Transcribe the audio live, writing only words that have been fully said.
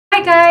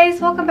Hi guys,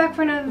 welcome back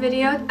for another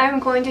video. I'm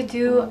going to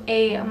do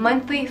a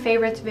monthly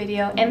favorites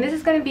video, and this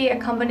is going to be a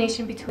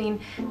combination between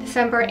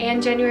December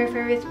and January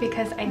favorites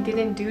because I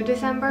didn't do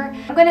December.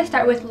 I'm going to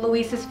start with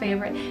Luis's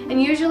favorite,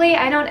 and usually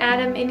I don't add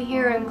him in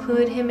here or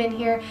include him in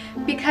here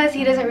because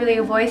he doesn't really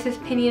voice his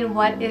opinion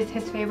what is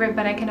his favorite,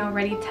 but I can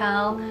already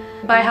tell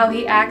by how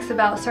he acts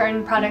about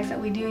certain products that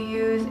we do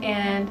use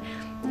and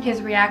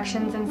his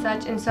reactions and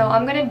such. And so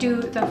I'm going to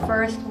do the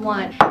first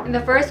one, and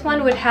the first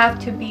one would have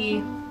to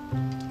be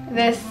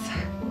this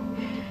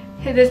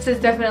is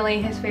definitely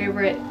his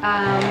favorite.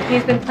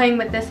 He's been playing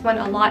with this one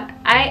a lot.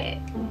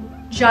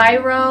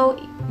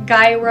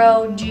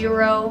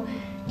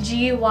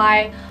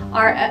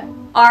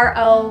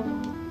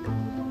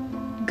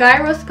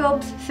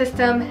 Gyroscope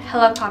system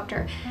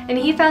helicopter, and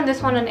he found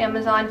this one on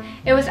Amazon.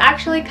 It was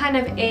actually kind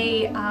of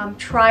a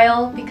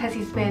trial because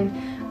he's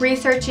been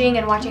researching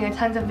and watching a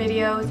tons of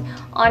videos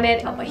on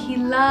it, but he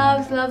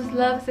loves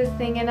this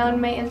thing, and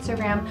on my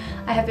Instagram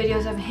I have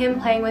videos of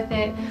him playing with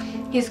it.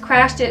 He's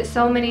crashed it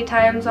so many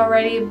times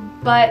already,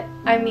 but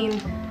I mean,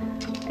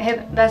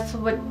 that's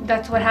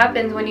what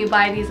happens when you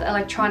buy these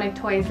electronic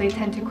toys. They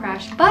tend to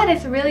crash, but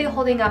it's really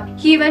holding up.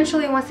 He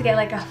eventually wants to get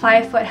like a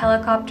 5-foot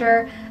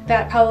helicopter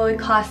that probably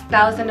costs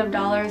thousands of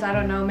dollars, I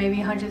don't know, maybe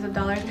hundreds of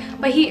dollars,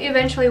 but he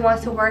eventually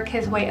wants to work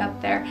his way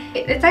up there.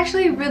 It's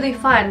actually really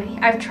fun.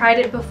 I've tried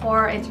it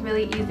before. It's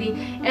really easy,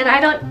 and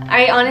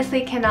I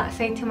honestly cannot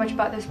say too much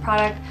about this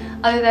product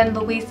other than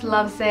Luis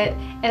loves it,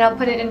 and I'll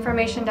put in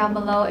information down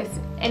below if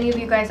any of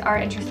you guys are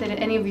interested, in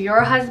any of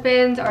your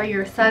husbands or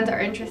your sons are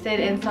interested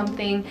in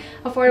something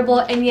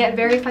affordable and yet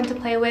very fun to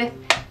play with.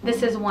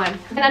 This is one.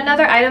 And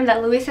another item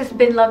that Luis has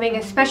been loving,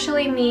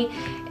 especially me,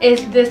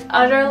 is this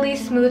Udderly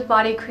Smooth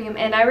Body Cream.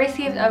 And I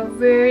received a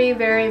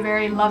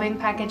very loving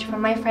package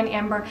from my friend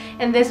Amber,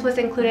 and this was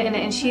included in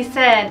it. And she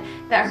said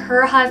that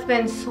her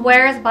husband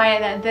swears by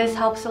it, that this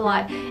helps a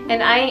lot.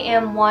 And I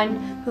am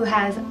one who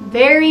has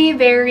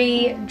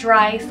very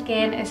dry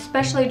skin,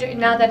 especially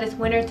now that it's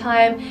winter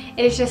time.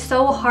 It is just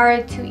so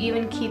hard to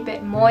even keep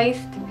it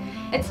moist.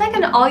 It's like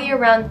an all year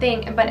round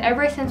thing, but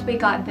ever since we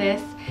got this,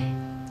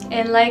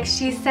 and like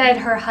she said,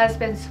 her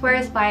husband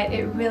swears by it,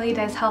 it really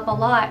does help a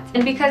lot.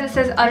 And because it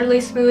says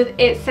Udderly Smooth,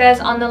 it says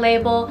on the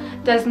label,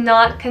 does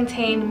not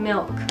contain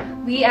milk.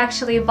 We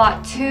actually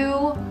bought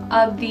 2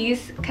 of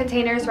these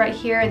containers right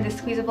here in this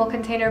squeezable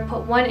container,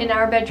 put one in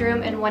our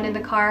bedroom and one in the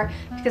car,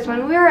 because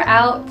when we were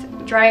out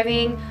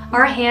driving,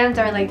 our hands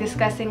are like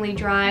disgustingly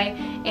dry,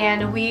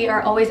 and we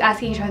are always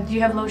asking each other, do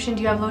you have lotion,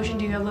 do you have lotion,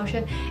 do you have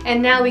lotion?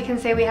 And now we can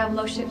say we have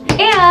lotion.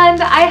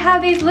 And I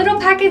have these little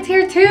packets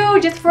here too,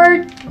 just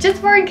for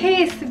in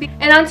case.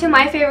 And on to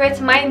my favorites.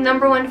 My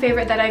number one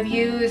favorite that I've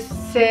used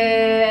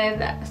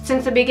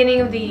since the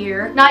beginning of the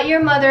year, Not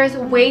Your Mother's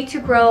Way to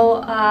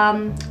Grow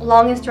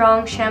Long and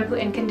Strong shampoo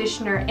and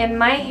conditioner. And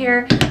my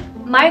hair,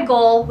 my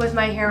goal with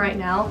my hair right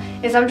now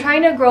is I'm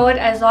trying to grow it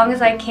as long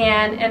as I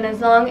can and as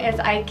long as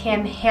I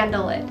can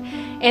handle it.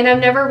 And I've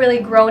never really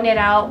grown it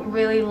out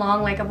really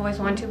long like I've always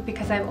wanted to,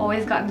 because I've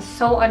always gotten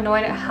so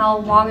annoyed at how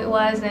long it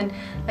was and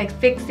like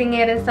fixing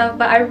it and stuff.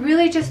 But I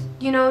really just,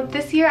 you know,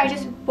 this year I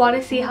just want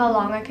to see how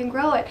long I can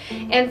grow it.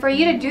 And for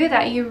you to do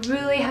that, you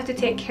really have to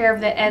take care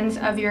of the ends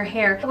of your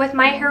hair. With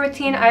my hair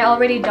routine, I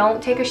already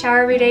don't take a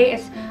shower every day.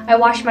 I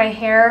wash my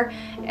hair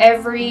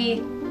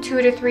every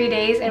 2 to 3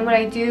 days, and when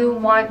I do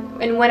wash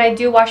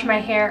my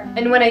hair,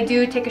 and when I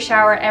do take a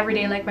shower every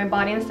day, like my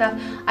body and stuff,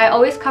 I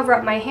always cover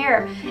up my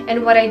hair.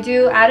 And what I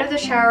do out of the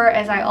shower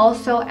is I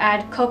also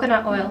add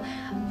coconut oil,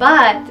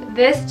 but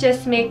this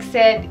just makes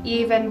it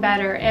even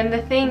better. And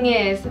the thing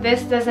is,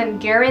 this doesn't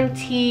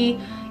guarantee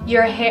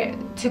your hair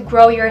to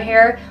grow your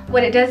hair.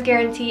 What it does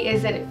guarantee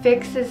is that it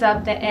fixes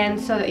up the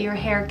ends so that your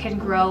hair can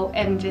grow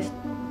and just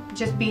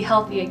be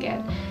healthy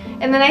again.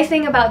 And the nice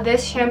thing about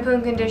this shampoo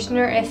and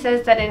conditioner, it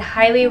says that it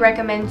highly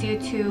recommends you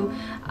to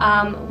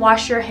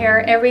wash your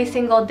hair every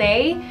single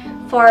day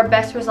for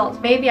best results.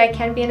 Maybe I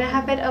can be in a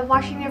habit of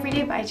washing every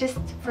day, but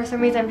for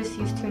some reason, I'm just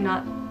used to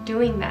not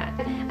doing that.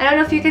 I don't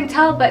know if you can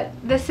tell, but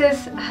this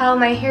is how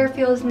my hair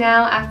feels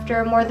now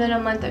after more than a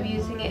month of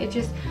using it. It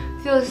just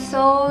feels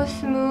so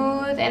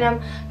smooth, and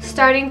I'm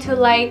starting to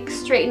like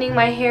straightening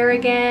my hair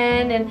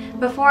again. And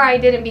before I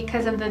didn't,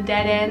 because of the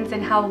dead ends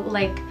and how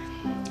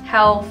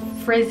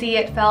frizzy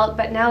it felt,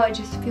 but now it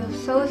just feels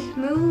so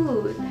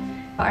smooth.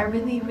 I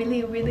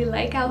really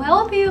like how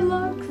healthy it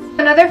looks.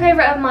 Another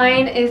favorite of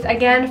mine is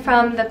again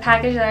from the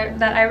package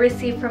that I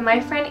received from my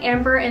friend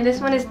Amber, and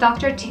this one is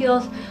Dr.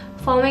 Teals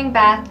Foaming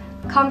Bath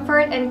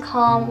Comfort and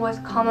Calm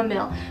with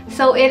Chamomile.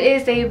 So it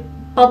is a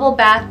bubble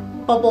bath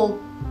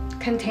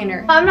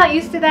container. I'm not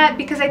used to that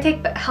because I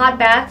take hot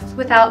baths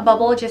without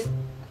bubble, just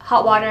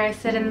hot water. I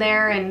sit in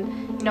there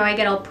and, you know, I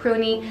get all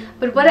pruny.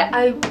 But what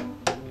I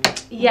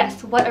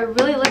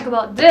really like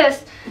about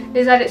this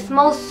is that it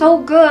smells so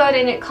good,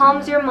 and it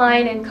calms your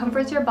mind and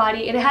comforts your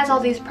body. It has all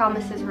these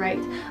promises, right?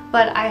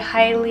 But I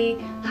highly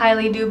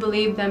do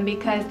believe them,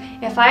 because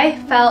if I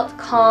felt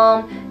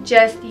calm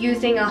just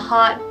using a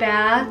hot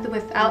bath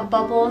without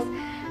bubbles,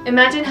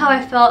 imagine how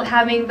I felt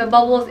having the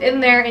bubbles in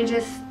there and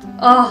just,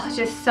 oh,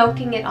 just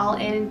soaking it all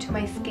into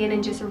my skin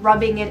and just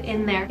rubbing it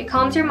in there. It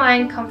calms your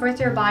mind, comforts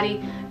your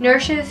body,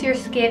 nourishes your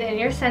skin and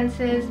your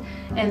senses,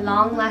 and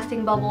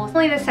long-lasting bubbles.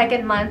 Only the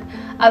second month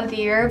of the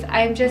year,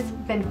 I've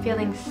just been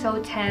feeling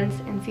so tense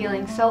and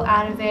feeling so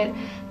out of it,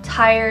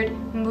 tired,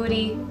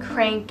 moody,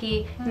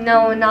 cranky.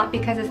 No, not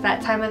because it's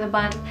that time of the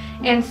month.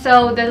 And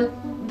so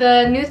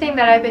the new thing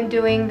that I've been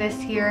doing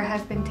this year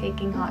has been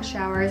taking hot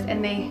showers,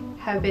 and they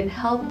have been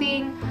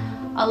helping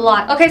a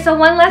lot. Okay, so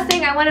one last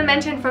thing I want to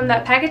mention from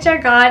that package I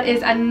got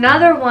is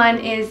another one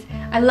is,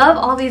 I love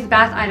all these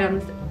bath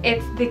items.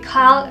 It's the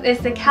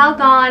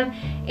Calgon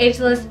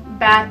Ageless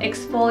Bath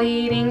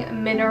Exfoliating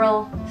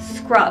Mineral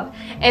Scrub.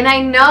 And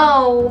I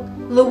know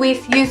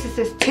Luis uses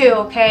this too,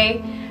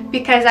 okay?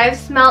 Because I've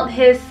smelled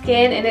his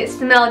skin and it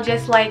smelled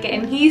just like it.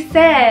 And he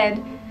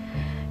said,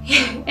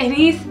 and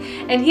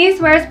he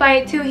swears by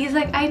it too. He's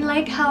like, I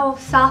like how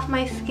soft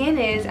my skin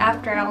is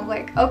after. I was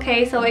like,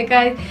 okay, so it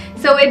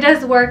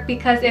does work,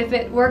 because if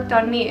it worked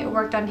on me, it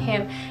worked on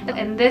him.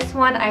 And this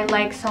one I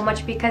like so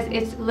much because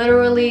it's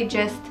literally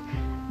just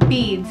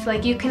beads.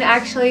 Like, you can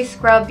actually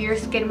scrub your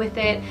skin with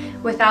it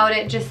without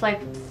it just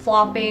like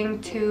flopping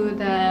to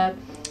the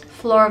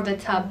floor of the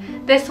tub.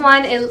 This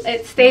one,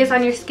 it stays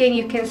on your skin.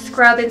 You can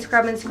scrub and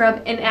scrub and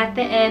scrub, and at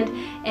the end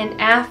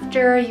and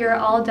after you're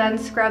all done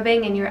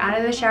scrubbing and you're out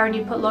of the shower and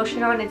you put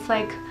lotion on, it's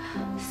like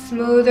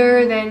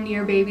smoother than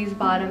your baby's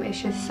bottom. It's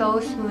just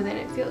so smooth and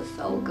it feels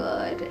so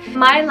good.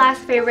 My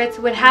last favorites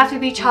would have to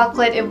be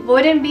chocolate. It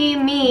wouldn't be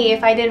me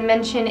if I didn't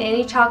mention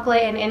any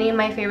chocolate in any of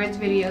my favorites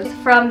videos.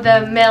 From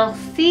the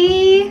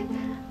Merci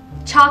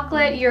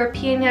Chocolate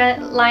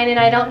European line, and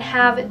I don't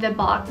have the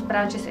box, but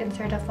I'll just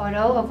insert a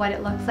photo of what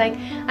it looks like.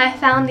 I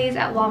found these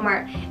at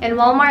Walmart, and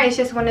Walmart is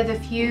just one of the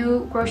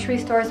few grocery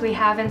stores we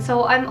have, and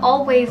so I'm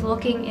always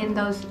looking in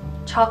those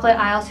chocolate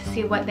aisles to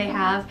see what they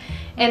have,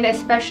 and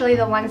especially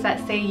the ones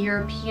that say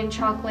European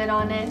chocolate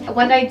on it.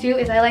 What I do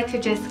is I like to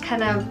just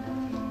kind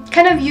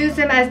of use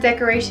them as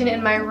decoration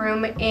in my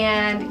room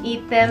and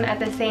eat them at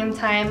the same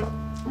time,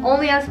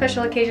 only on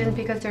special occasions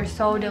because they're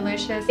so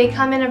delicious. They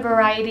come in a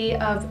variety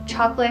of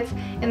chocolates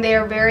and they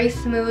are very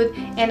smooth,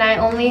 and I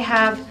only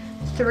have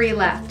 3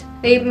 left.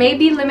 They may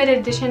be limited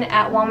edition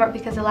at Walmart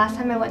because the last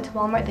time I went to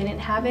Walmart they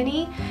didn't have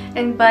any,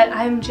 but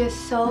I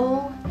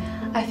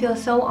feel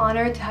so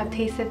honored to have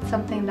tasted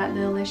something that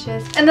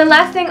delicious. And the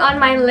last thing on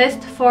my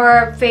list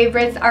for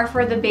favorites are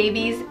for the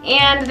babies,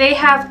 and they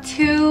have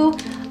two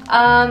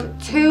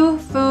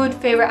food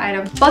favorite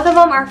items. Both of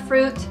them are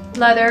fruit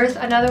leathers.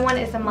 Another one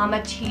is a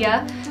Mama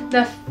Chia.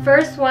 The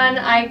first one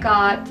I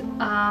got,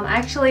 I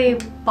actually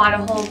bought a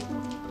whole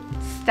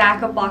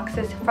stack of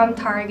boxes from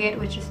Target,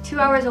 which is 2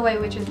 hours away,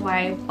 which is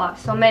why I bought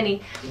so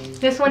many.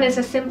 This one is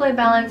a Simply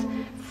Balanced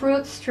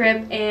fruit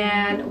strip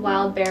and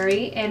wild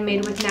berry, and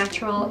made with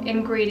natural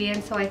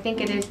ingredients, so I think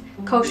it is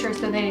kosher,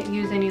 so they didn't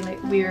use any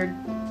like weird,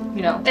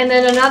 you know. And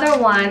then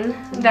another one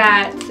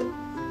that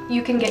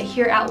you can get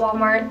here at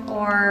Walmart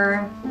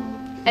or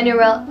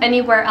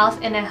anywhere else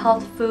in a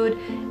health food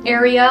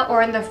area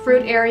or in the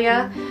fruit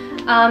area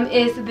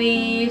is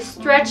the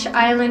Stretch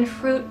Island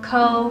Fruit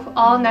Cove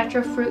all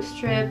natural fruit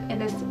strip,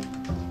 and it's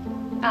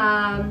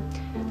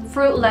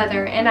fruit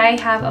leather, and I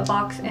have a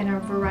box and a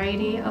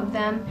variety of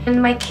them.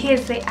 And my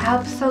kids, they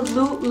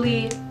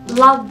absolutely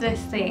love this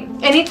thing.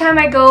 Anytime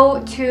I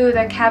go to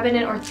the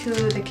cabinet or to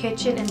the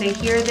kitchen and they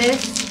hear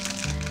this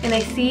and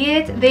they see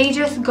it, they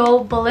just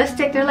go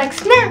ballistic. They're like,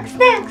 snack,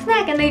 snack,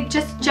 snack, and they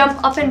just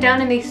jump up and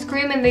down and they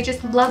scream and they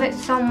just love it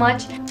so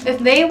much. If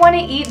they want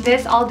to eat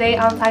this all day,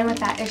 I'm fine with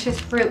that. It's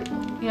just fruit,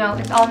 you know,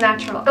 it's all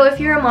natural. So if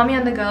you're a mommy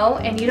on the go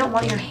and you don't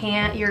want your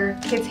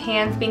kids'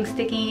 hands being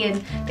sticky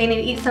and they need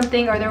to eat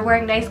something, or they're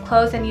wearing nice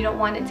clothes and you don't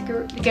want it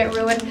to get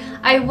ruined,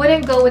 I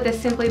wouldn't go with the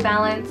Simply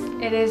Balanced.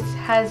 It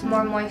has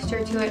more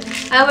moisture to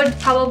it. I would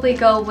probably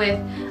go with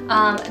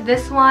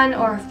this one,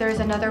 or if there's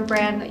another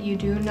brand that you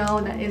do know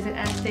that isn't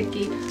as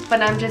sticky,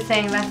 but I'm just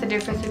saying that's the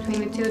difference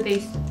between the two.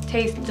 They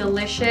taste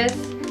delicious.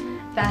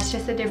 That's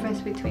just the difference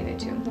between the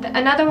two.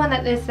 Another one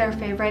that is their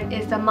favorite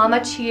is the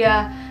Mama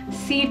Chia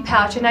seed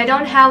pouch, and I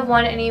don't have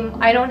one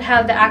I don't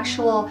have the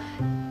actual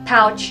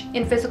pouch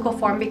in physical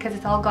form because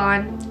it's all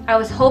gone. I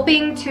was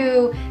hoping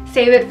to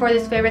save it for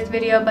this favorites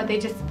video, but they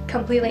just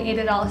completely ate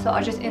it all, so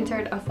I'll just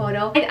insert a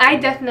photo. And I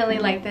definitely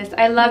like this.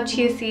 I love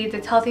chia seeds.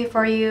 It's healthy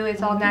for you,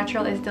 it's all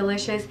natural, it's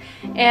delicious,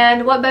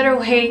 and what better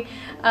way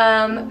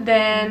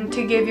than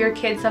to give your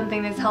kids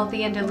something that's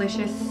healthy and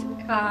delicious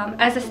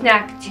as a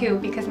snack too,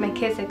 because my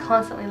kids, they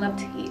constantly love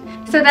to eat.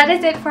 So that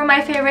is it for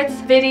my favorites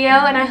video,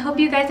 and I hope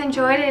you guys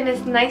enjoyed it, and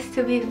it's nice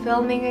to be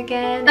filming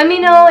again. Let me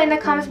know in the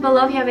comments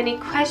below if you have any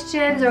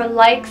questions or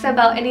likes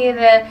about any of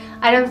the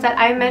items that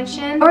I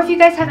mentioned, or if you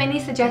guys have any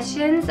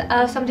suggestions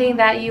of something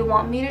that you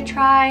want me to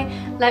try.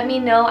 Let me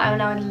know,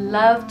 and I would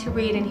love to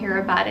read and hear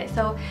about it.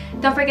 So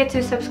don't forget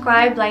to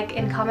subscribe, like,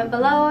 and comment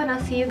below, and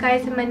I'll see you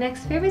guys in my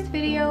next favorites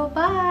video.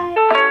 Bye!